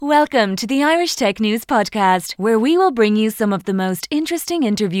Welcome to the Irish Tech News Podcast, where we will bring you some of the most interesting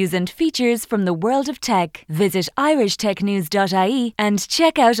interviews and features from the world of tech. Visit irishtechnews.ie and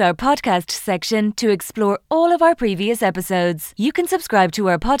check out our podcast section to explore all of our previous episodes. You can subscribe to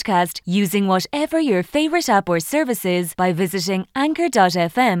our podcast using whatever your favourite app or service is by visiting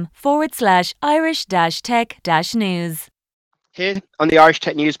anchor.fm/Irish-tech-news. Here on the Irish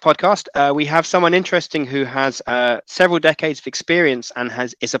Tech News Podcast, we have someone interesting who has several decades of experience and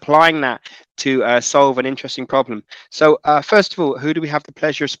is applying that to solve an interesting problem. So first of all, who do we have the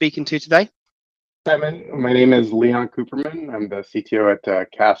pleasure of speaking to today? Simon, my name is Leon Kuperman. I'm the CTO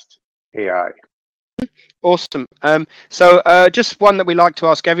at Cast AI. Awesome. So just one that we like to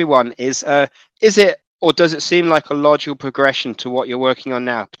ask everyone is it or does it seem like a logical progression to what you're working on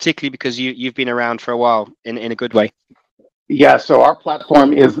now, particularly because you've been around for a while in a good way? Yeah, so our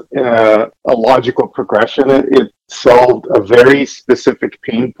platform is a logical progression. It solved a very specific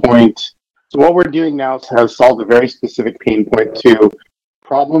pain point. So what we're doing now has solved a very specific pain point to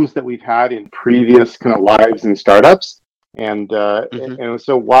problems that we've had in previous kind of lives and startups. And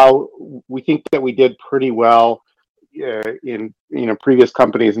so while we think that we did pretty well in previous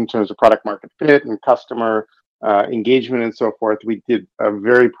companies in terms of product market fit and customer engagement and so forth, we did a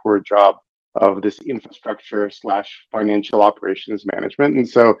very poor job of this infrastructure/financial operations management. And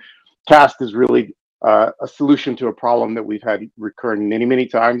so Cast is really a solution to a problem that we've had recurring many, many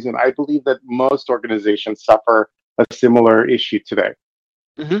times. And I believe that most organizations suffer a similar issue today.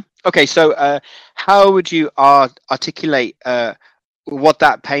 Mm-hmm. Okay, so how would you articulate what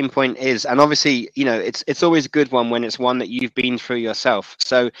that pain point is? And obviously, it's always a good one when it's one that you've been through yourself.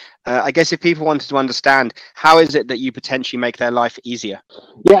 So I guess if people wanted to understand, how is it that you potentially make their life easier?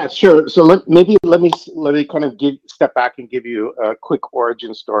 Yeah, sure. So let me kind of step back and give you a quick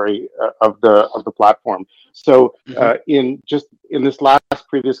origin story of the platform. So in this last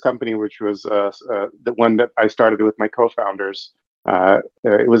previous company, which was the one that I started with my co-founders,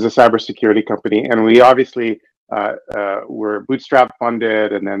 it was a cybersecurity company, and we obviously were bootstrap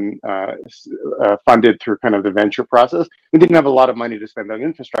funded and then funded through kind of the venture process. We didn't have a lot of money to spend on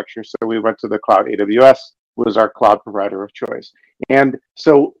infrastructure, so we went to the cloud. AWS was our cloud provider of choice. And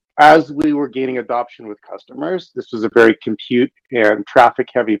so as we were gaining adoption with customers, this was a very compute and traffic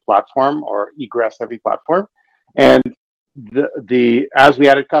heavy platform, or egress heavy platform. And as we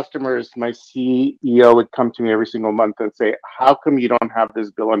added customers, my CEO would come to me every single month and say, how come you don't have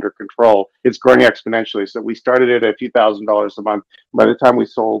this bill under control? It's growing exponentially. So we started it at a few $1,000s a month. By the time we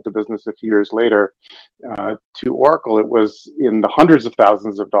sold the business a few years later to Oracle, it was in the hundreds of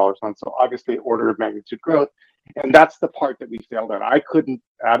thousands of dollars a month. So obviously order of magnitude growth. And that's the part that we failed at.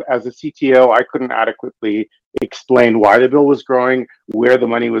 As a CTO, I couldn't adequately explain why the bill was growing, where the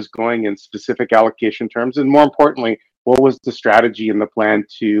money was going in specific allocation terms, and more importantly, what was the strategy and the plan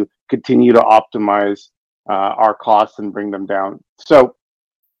to continue to optimize our costs and bring them down? So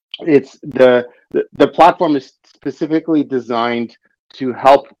it's the platform is specifically designed to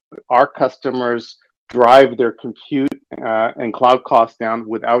help our customers drive their compute and cloud costs down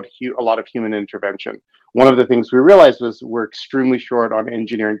without a lot of human intervention. One of the things we realized was we're extremely short on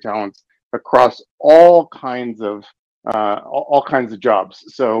engineering talents across all kinds of jobs.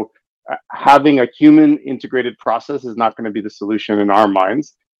 So having a human integrated process is not going to be the solution in our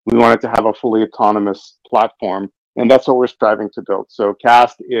minds. We wanted to have a fully autonomous platform, and that's what we're striving to build. So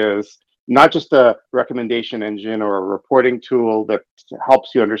Cast is not just a recommendation engine or a reporting tool that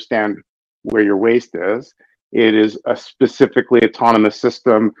helps you understand where your waste is. It is a specifically autonomous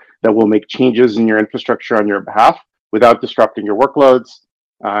system that will make changes in your infrastructure on your behalf without disrupting your workloads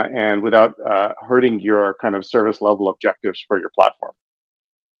and without hurting your kind of service level objectives for your platform.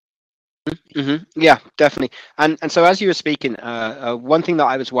 Mm-hmm. Yeah, definitely. And so as you were speaking, one thing that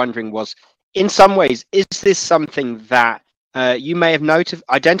I was wondering was, in some ways, is this something that you may have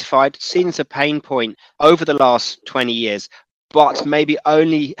identified, seen as a pain point over the last 20 years, but maybe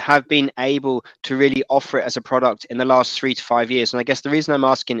only have been able to really offer it as a product in the last 3 to 5 years? And I guess the reason I'm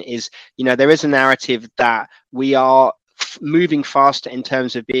asking is, there is a narrative that we are moving faster in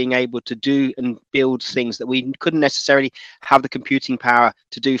terms of being able to do and build things that we couldn't necessarily have the computing power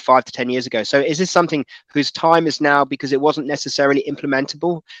to do 5 to 10 years ago. So is this something whose time is now because it wasn't necessarily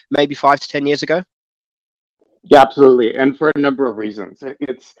implementable maybe 5 to 10 years ago? Yeah, absolutely. And for a number of reasons.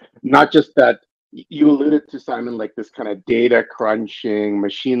 It's not just that you alluded to, Simon, like this kind of data crunching,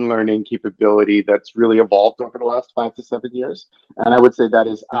 machine learning capability that's really evolved over the last 5 to 7 years. And I would say that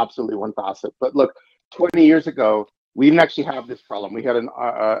is absolutely one facet. But look, 20 years ago, we didn't actually have this problem. We had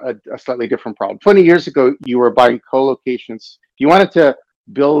a slightly different problem. 20 years ago, you were buying co-locations. If you wanted to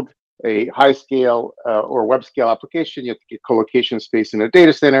build a high scale or web scale application, you have to get co-location space in a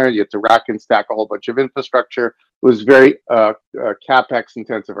data center. You have to rack and stack a whole bunch of infrastructure. It was very capex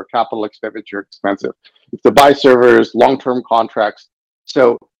intensive or capital expenditure expensive. You have to buy servers, long-term contracts.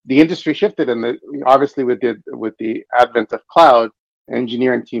 So the industry shifted, and obviously with the advent of cloud,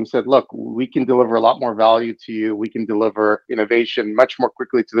 engineering team said, look, we can deliver a lot more value to you. We can deliver innovation much more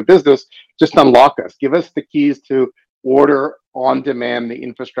quickly to the business. Just unlock us. Give us the keys to order on demand the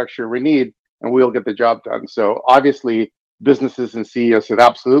infrastructure we need, and we'll get the job done. So obviously, businesses and CEOs said,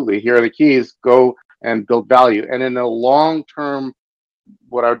 absolutely, here are the keys. Go and build value. And in a long-term,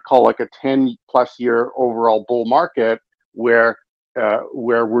 what I would call like a 10-plus-year overall bull market, where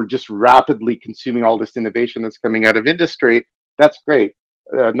we're just rapidly consuming all this innovation that's coming out of industry, that's great.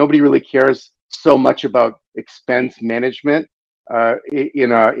 Nobody really cares so much about expense management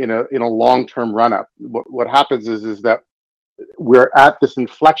in a long-term run-up. What happens is that we're at this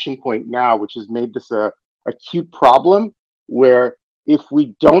inflection point now, which has made this a acute problem, where if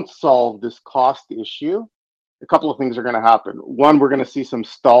we don't solve this cost issue, a couple of things are going to happen. One, we're going to see some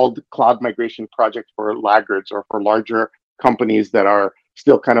stalled cloud migration projects for laggards or for larger companies that are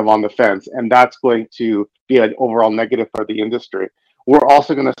still kind of on the fence, and that's going to be an overall negative for the industry. We're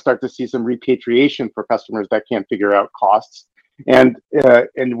also going to start to see some repatriation for customers that can't figure out costs, and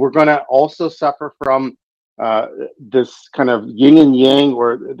we're going to also suffer from this kind of yin and yang,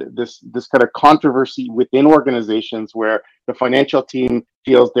 or this kind of controversy within organizations where the financial team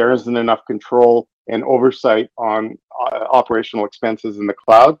feels there isn't enough control and oversight on operational expenses in the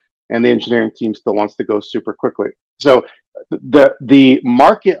cloud, and the engineering team still wants to go super quickly. So the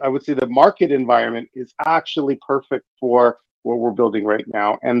market, I would say the market environment is actually perfect for what we're building right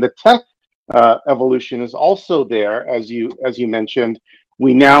now. And the tech evolution is also there, as you mentioned.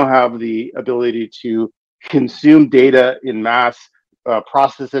 We now have the ability to consume data in mass,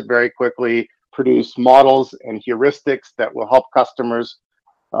 process it very quickly, produce models and heuristics that will help customers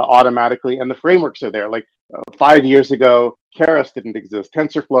automatically. And the frameworks are there. Like 5 years ago, Keras didn't exist.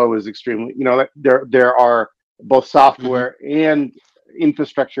 TensorFlow is extremely, there are both software and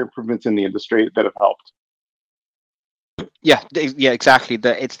infrastructure improvements in the industry that have helped. Yeah, exactly.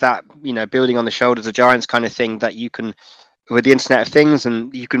 It's that, building on the shoulders of giants kind of thing that you can, with the Internet of Things,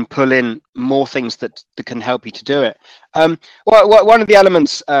 and you can pull in more things that can help you to do it. One of the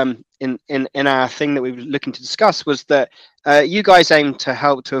elements in our thing that we were looking to discuss was that you guys aim to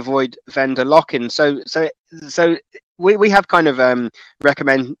help to avoid vendor lock-in. So we have kind of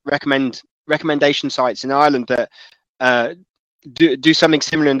recommendation sites in Ireland that do something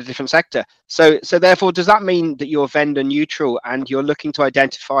similar in a different sector. So therefore, does that mean that you're vendor neutral and you're looking to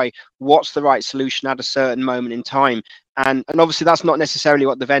identify what's the right solution at a certain moment in time? And obviously that's not necessarily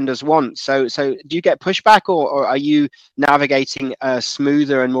what the vendors want. So do you get pushback, or are you navigating a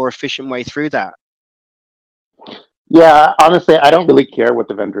smoother and more efficient way through that? Yeah, honestly, I don't really care what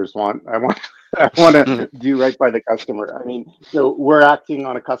the vendors want. I want to do right by the customer. I mean, so we're acting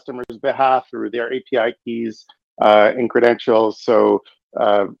on a customer's behalf through their API keys and credentials. So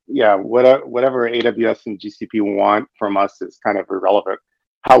whatever AWS and GCP want from us is kind of irrelevant.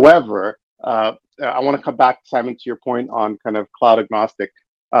 However, I want to come back, Simon, to your point on kind of cloud agnostic.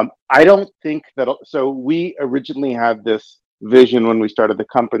 I don't think that, so we originally had this vision when we started the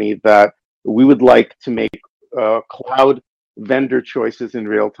company that we would like to make cloud vendor choices in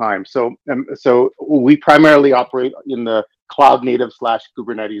real time. So we primarily operate in the cloud native /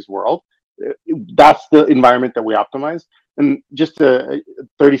 Kubernetes world. That's the environment that we optimize. And just a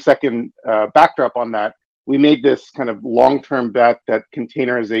 30-second backdrop on that, we made this kind of long-term bet that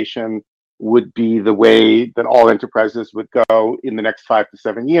containerization would be the way that all enterprises would go in the next 5 to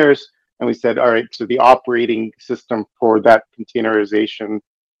 7 years. And we said, all right, so the operating system for that containerization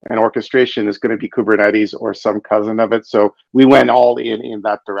and orchestration is going to be Kubernetes or some cousin of it. So we went all in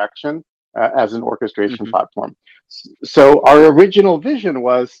that direction as an orchestration platform. So our original vision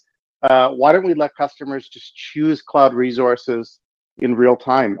was, why don't we let customers just choose cloud resources in real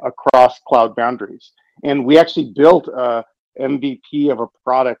time across cloud boundaries? And we actually built a MVP of a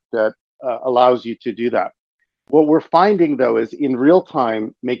product that allows you to do that. What we're finding, though, is in real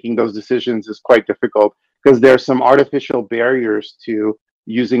time, making those decisions is quite difficult because there are some artificial barriers to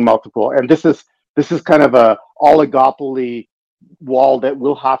using multiple. And this is kind of a oligopoly wall that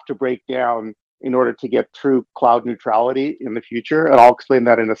we'll have to break down in order to get true cloud neutrality in the future. And I'll explain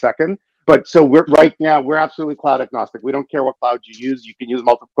that in a second. But so right now, we're absolutely cloud agnostic. We don't care what cloud you use. You can use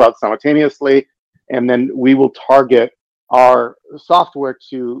multiple clouds simultaneously. And then we will target our software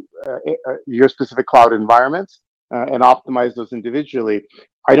to your specific cloud environments and optimize those individually.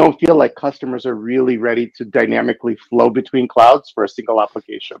 I don't feel like customers are really ready to dynamically flow between clouds for a single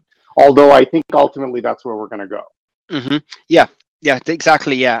application. Although I think ultimately that's where we're going to go. Yeah, yeah,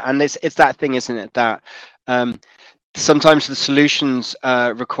 exactly. Yeah, and it's that thing, isn't it? That sometimes the solutions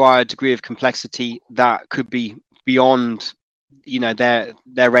require a degree of complexity that could be beyond,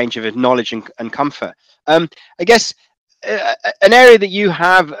 their range of knowledge and comfort. I guess an area that you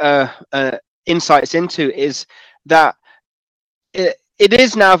have insights into is that it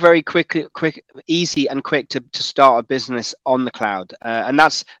is now very easy and quick to start a business on the cloud, and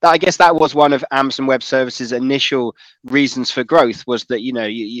I guess that was one of Amazon Web Services' initial reasons for growth, was that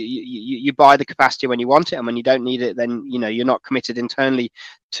you buy the capacity when you want it, and when you don't need it, then you're not committed internally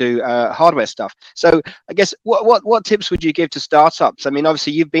to hardware stuff. So I guess what tips would you give to startups? I mean,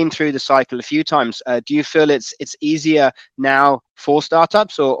 obviously you've been through the cycle a few times. Do you feel it's easier now for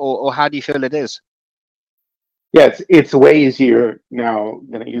startups, or how do you feel it is? Yeah, it's way easier now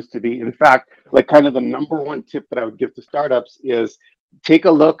than it used to be. In fact, like kind of the number one tip that I would give to startups is take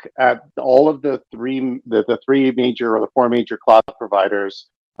a look at all of the three major or the four major cloud providers,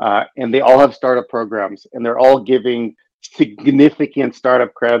 and they all have startup programs, and they're all giving significant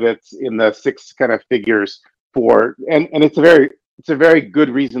startup credits in the six kind of figures and it's a very good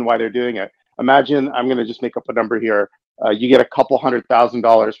reason why they're doing it. Imagine, I'm going to just make up a number here. You get a couple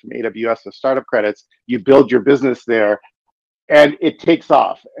 $100,000 from AWS as startup credits. You build your business there, and it takes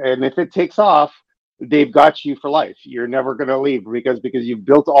off. And if it takes off, they've got you for life. You're never going to leave because you've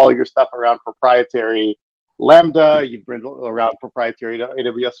built all your stuff around proprietary Lambda. You've built around proprietary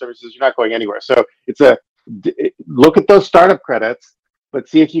AWS services. You're not going anywhere. So look at those startup credits, but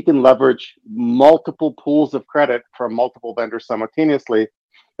see if you can leverage multiple pools of credit from multiple vendors simultaneously.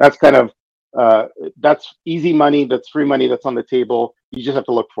 That's kind of that's easy money, that's free money, that's on the table. You just have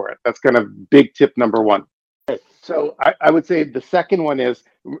to look for it. That's kind of big tip number one. Okay, so I would say the second one is,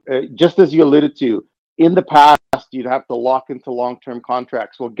 just as you alluded to, in the past, you'd have to lock into long-term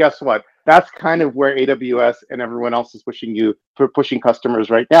contracts. Well, guess what? That's kind of where AWS and everyone else is pushing customers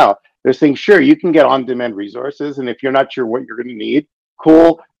right now. They're saying, sure, you can get on-demand resources, and if you're not sure what you're going to need,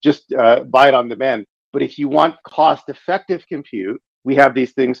 cool, just buy it on demand. But if you want cost-effective compute, we have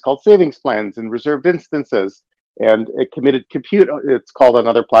these things called savings plans and reserved instances and a committed compute, it's called on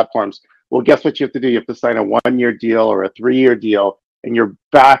other platforms. Well, guess what you have to do? You have to sign a 1-year deal or a 3-year deal, and you're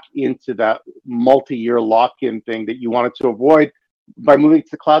back into that multi-year lock-in thing that you wanted to avoid by moving to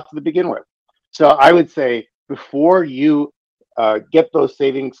the cloud to begin with. So I would say before you get those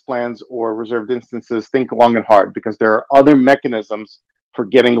savings plans or reserved instances, think long and hard, because there are other mechanisms for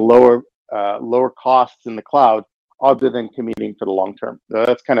getting lower costs in the cloud other than committing for the long term.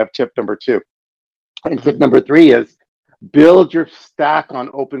 That's kind of tip number 2. And tip number 3 is build your stack on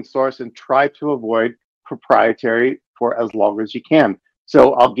open source and try to avoid proprietary for as long as you can.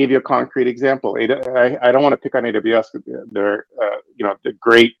 So I'll give you a concrete example. I don't want to pick on AWS. They're the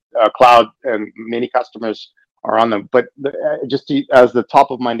great cloud, and many customers are on them. But as the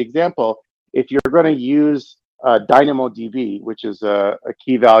top of mind example, if you're going to use DynamoDB, which is a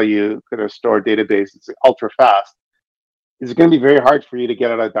key value kind of store database, it's ultra fast. It's going to be very hard for you to get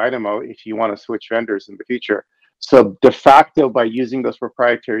out of Dynamo if you want to switch vendors in the future. So de facto, by using those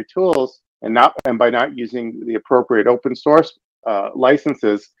proprietary tools and by not using the appropriate open source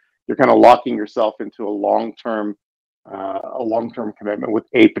licenses, you're kind of locking yourself into a long-term commitment with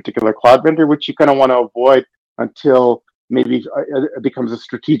a particular cloud vendor, which you kind of want to avoid until maybe it becomes a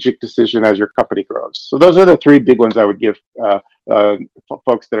strategic decision as your company grows. So those are the 3 big ones I would give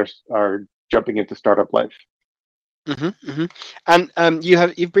folks that are jumping into startup life. And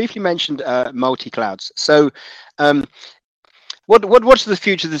you've briefly mentioned multi-clouds. So what's the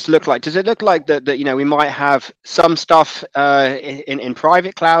future of this look like? Does it look like that we might have some stuff in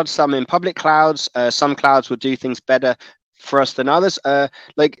private clouds, some in public clouds? Some clouds will do things better for us than others. I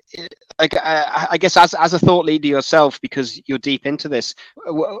guess as a thought leader yourself, because you're deep into this,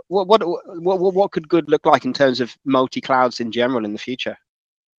 what could good look like in terms of multi-clouds in general in the future?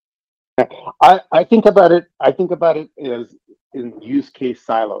 I think about it as in use case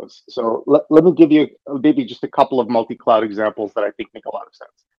silos. So let me give you maybe just a couple of multi-cloud examples that I think make a lot of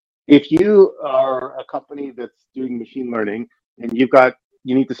sense. If you are a company that's doing machine learning and you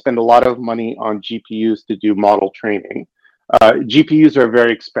need to spend a lot of money on GPUs to do model training, GPUs are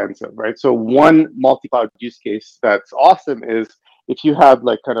very expensive, right? So one multi-cloud use case that's awesome is if you have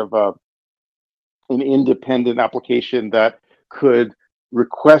like kind of an independent application that could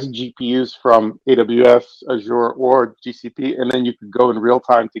request GPUs from AWS, Azure, or GCP, and then you could go in real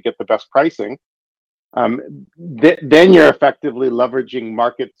time to get the best pricing. Then you're effectively leveraging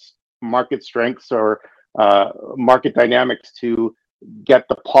market strengths or market dynamics to get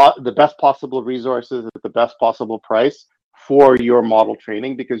the best possible resources at the best possible price for your model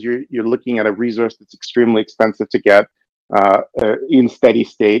training, because you're looking at a resource that's extremely expensive to get in steady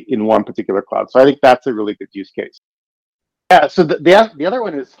state in one particular cloud. So I think that's a really good use case. Yeah, so the other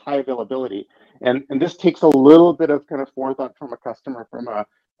one is high availability, and this takes a little bit of kind of forethought from a customer from a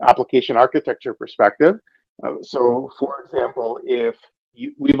application architecture perspective. So, for example, if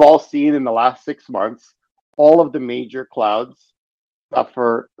we've all seen in the last 6 months, all of the major clouds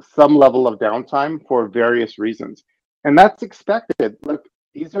suffer some level of downtime for various reasons, and that's expected. Look,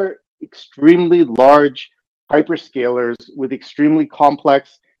 these are extremely large hyperscalers with extremely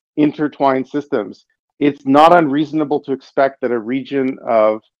complex intertwined systems. It's not unreasonable to expect that a region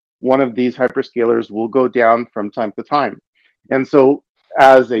of one of these hyperscalers will go down from time to time. And so,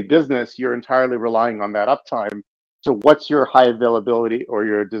 as a business, you're entirely relying on that uptime. So, what's your high availability or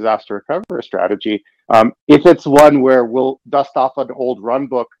your disaster recovery strategy? If it's one where we'll dust off an old run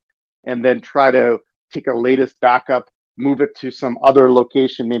book and then try to take a latest backup, move it to some other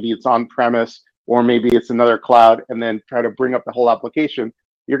location, maybe it's on premise or maybe it's another cloud, and then try to bring up the whole application,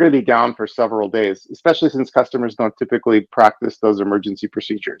 you're going to be down for several days, especially since customers don't typically practice those emergency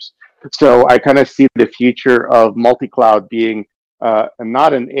procedures. So I kind of see the future of multi-cloud being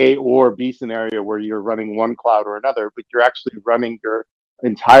not an A or B scenario where you're running one cloud or another, but you're actually running your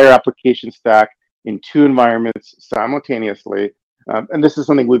entire application stack in two environments simultaneously. And this is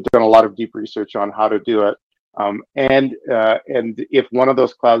something we've done a lot of deep research on how to do it. And if one of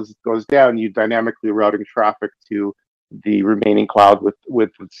those clouds goes down, you dynamically routing traffic to the remaining cloud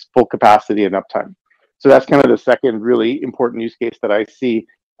with its full capacity and uptime. So that's kind of the second really important use case that I see.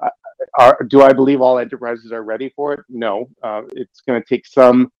 Do I believe all enterprises are ready for it? No. It's going to take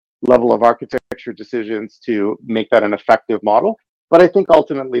some level of architecture decisions to make that an effective model. But I think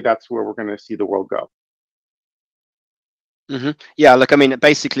ultimately that's where we're going to see the world go. Yeah, look, I mean,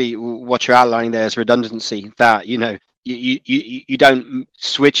 basically, what you're outlining there is redundancy. That you don't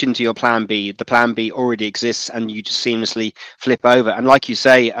switch into your plan B. The plan B already exists, and you just seamlessly flip over. And like you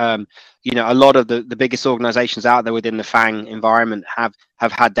say, a lot of the biggest organizations out there within the FANG environment have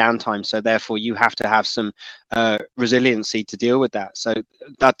had downtime. So therefore, you have to have some resiliency to deal with that. So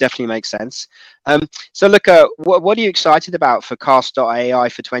that definitely makes sense. So look, what are you excited about for Cast.ai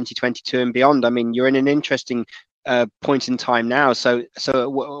for 2022 and beyond? I mean, you're in an interesting point in time now. So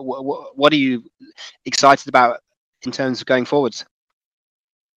what are you excited about in terms of going forwards?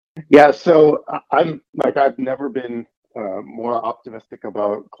 Yeah, so I've never been more optimistic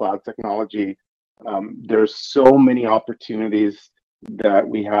about cloud technology. There's so many opportunities that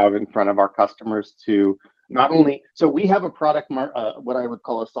we have in front of our customers to not only, so we have a what I would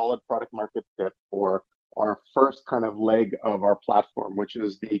call a solid product market fit for our first kind of leg of our platform, which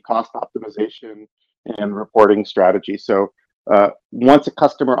is the cost optimization and reporting strategy. So once a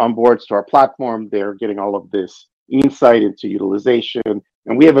customer onboards to our platform, they're getting all of this insight into utilization.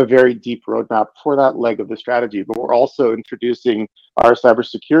 And we have a very deep roadmap for that leg of the strategy. But we're also introducing our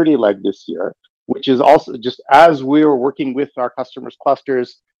cybersecurity leg this year, which is also just as we're working with our customers'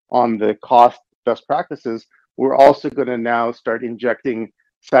 clusters on the cost best practices, we're also going to now start injecting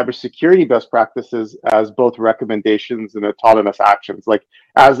cybersecurity best practices as both recommendations and autonomous actions. Like,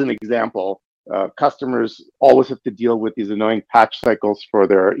 as an example, customers always have to deal with these annoying patch cycles for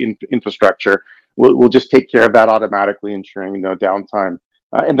their infrastructure. We'll just take care of that automatically, ensuring no downtime.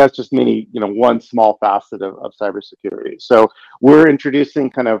 And that's just one small facet of cybersecurity. So we're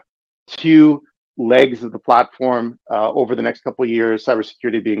introducing kind of two legs of the platform over the next couple of years,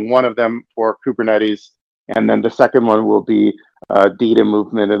 cybersecurity being one of them for Kubernetes. And then the second one will be data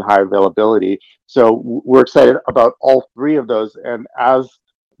movement and high availability. So we're excited about all three of those. And as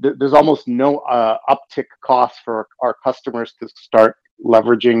there's almost no uptick cost for our customers to start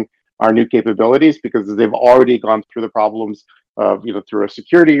leveraging our new capabilities, because they've already gone through the problems of through a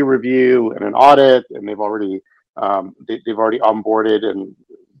security review and an audit, and they've already onboarded and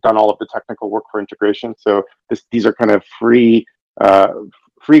done all of the technical work for integration. So these are kind of free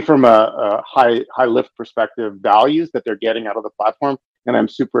from a high lift perspective values that they're getting out of the platform, and I'm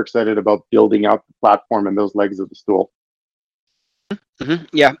super excited about building out the platform and those legs of the stool.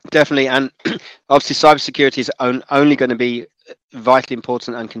 Yeah, definitely. And obviously cybersecurity is only going to be vitally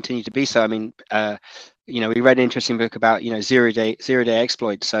important and continue to be so. I mean, we read an interesting book about zero day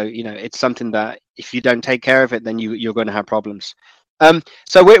exploits. So it's something that if you don't take care of it, then you're going to have problems.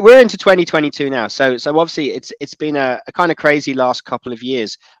 So we're into 2022 now. So obviously it's been a kind of crazy last couple of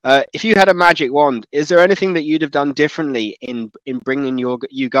years. If you had a magic wand, is there anything that you'd have done differently in bringing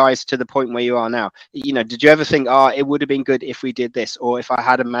you guys to the point where you are now? Did you ever think, it would have been good if we did this, or if I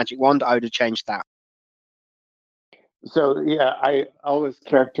had a magic wand, I would have changed that? So yeah, I always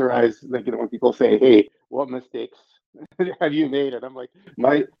characterize when people say, "Hey, what mistakes have you made it? I'm like,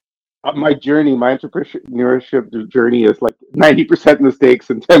 my journey, my entrepreneurship journey is like 90% mistakes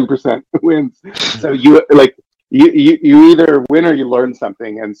and 10% wins. So you either win or you learn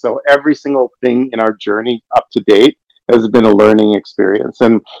something. And so every single thing in our journey up to date has been a learning experience.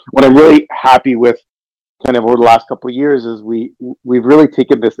 And what I'm really happy with kind of over the last couple of years is we've really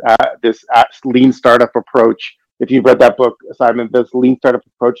taken this lean startup approach. If you've read that book, Simon, this lean startup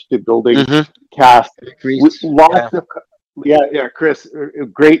approach to building Cast, with lots of Chris,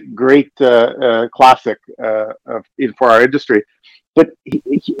 great classic for our industry. But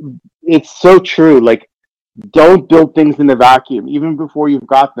it's so true. Like, don't build things in a vacuum. Even before you've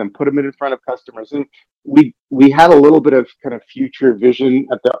got them, put them in front of customers. And we had a little bit of kind of future vision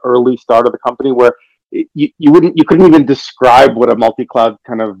at the early start of the company where you couldn't even describe what a multi-cloud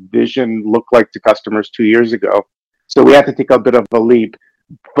kind of vision looked like to customers 2 years ago. So we had to take a bit of a leap.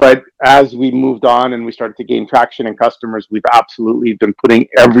 But as we moved on and we started to gain traction in customers, we've absolutely been putting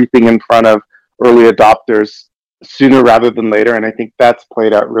everything in front of early adopters sooner rather than later. And I think that's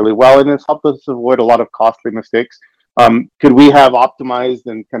played out really well. And it's helped us avoid a lot of costly mistakes. Could we have optimized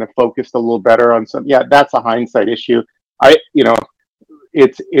and kind of focused a little better on some? Yeah, that's a hindsight issue.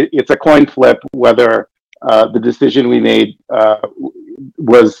 It's a coin flip whether the decision we made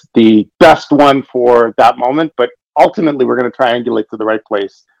was the best one for that moment. But ultimately, we're going to triangulate to the right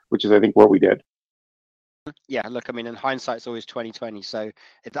place, which is, I think, what we did. Yeah, look, I mean, in hindsight, it's always 2020. So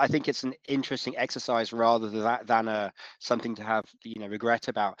I think it's an interesting exercise rather than something to have, regret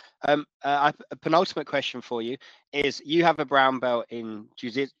about. A penultimate question for you is: you have a brown belt in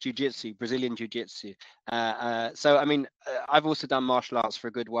jiu-jitsu, Brazilian jiu-jitsu. So, I mean, I've also done martial arts for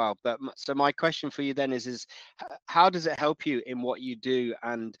a good while. So my question for you then is how does it help you in what you do?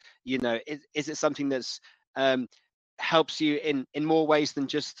 And, is it something that's helps you in more ways than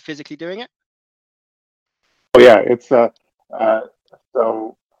just physically doing it? Oh yeah, it's so a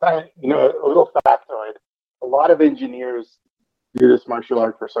little factoid. A lot of engineers do this martial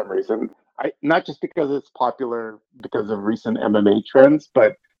art for some reason. Not just because it's popular because of recent MMA trends,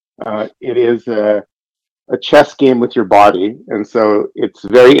 but it is a chess game with your body, and so it's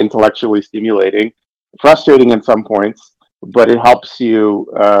very intellectually stimulating, frustrating in some points, but it helps you.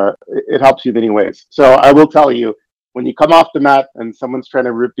 It helps you in many ways. So I will tell you, when you come off the mat and someone's trying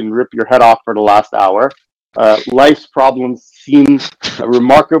to rip your head off for the last hour, life's problems seem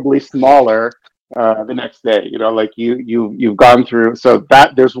remarkably smaller the next day. Like you've gone through. So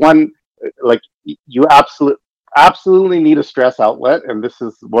that there's one, like, you absolutely need a stress outlet, and this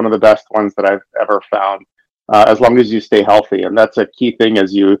is one of the best ones that I've ever found. As long as you stay healthy, and that's a key thing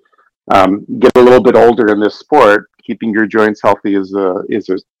as you get a little bit older in this sport. Keeping your joints healthy is a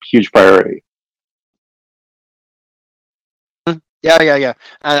huge priority. Yeah.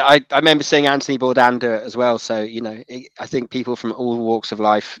 I remember seeing Anthony Bourdain do it as well. So, I think people from all walks of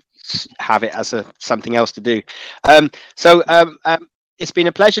life have it as something else to do. It's been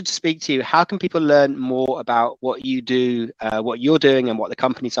a pleasure to speak to you. How can people learn more about what you do, what you're doing, and what the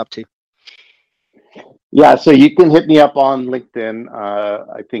company's up to? Yeah, so you can hit me up on LinkedIn.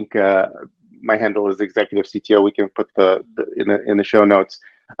 I think my handle is Executive CTO. We can put in the show notes.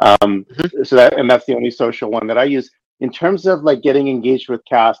 So that's the only social one that I use. In terms of like getting engaged with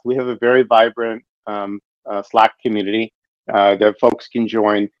Cast, we have a very vibrant Slack community that folks can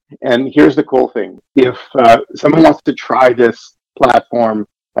join. And here's the cool thing: if someone wants to try this platform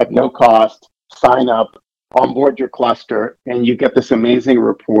at no cost, sign up, onboard your cluster, and you get this amazing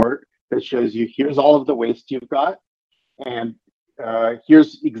report that shows you here's all of the waste you've got, and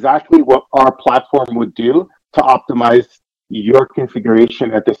here's exactly what our platform would do to optimize your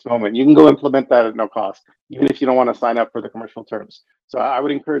configuration at this moment. You can go implement that at no cost, even if you don't want to sign up for the commercial terms. So I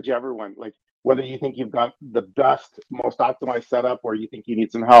would encourage everyone, like, whether you think you've got the best, most optimized setup or you think you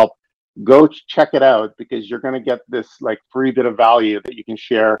need some help, go check it out, because you're going to get this like free bit of value that you can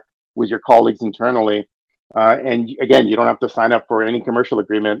share with your colleagues internally. And again, you don't have to sign up for any commercial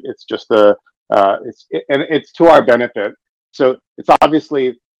agreement. It's just it's to our benefit. So it's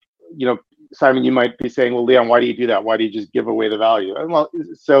obviously, Simon, you might be saying, well, Leon, why do you do that? Why do you just give away the value? And well,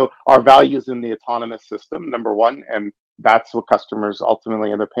 so our value is in the autonomous system, number one, and that's what customers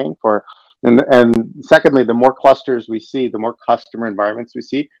ultimately end up paying for. And secondly, the more clusters we see, the more customer environments we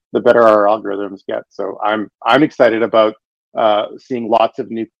see, the better our algorithms get. So I'm excited about seeing lots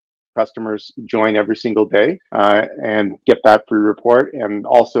of new customers join every single day and get that free report, and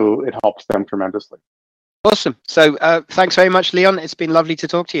also it helps them tremendously. Awesome. So thanks very much, Leon. It's been lovely to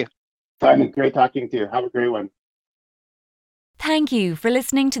talk to you. Simon, great talking to you. Have a great one. Thank you for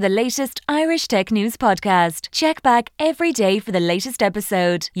listening to the latest Irish Tech News podcast. Check back every day for the latest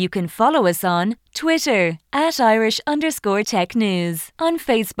episode. You can follow us on Twitter @Irish_Tech News. On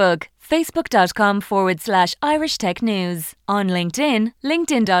Facebook, facebook.com/Irish Tech News. On LinkedIn,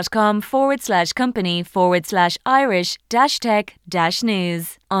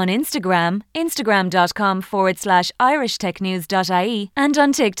 linkedin.com/company/Irish-Tech-News. On Instagram, instagram.com/IrishTechNews.ie. And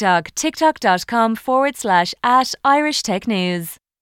on TikTok, tiktok.com/@Irish Tech News.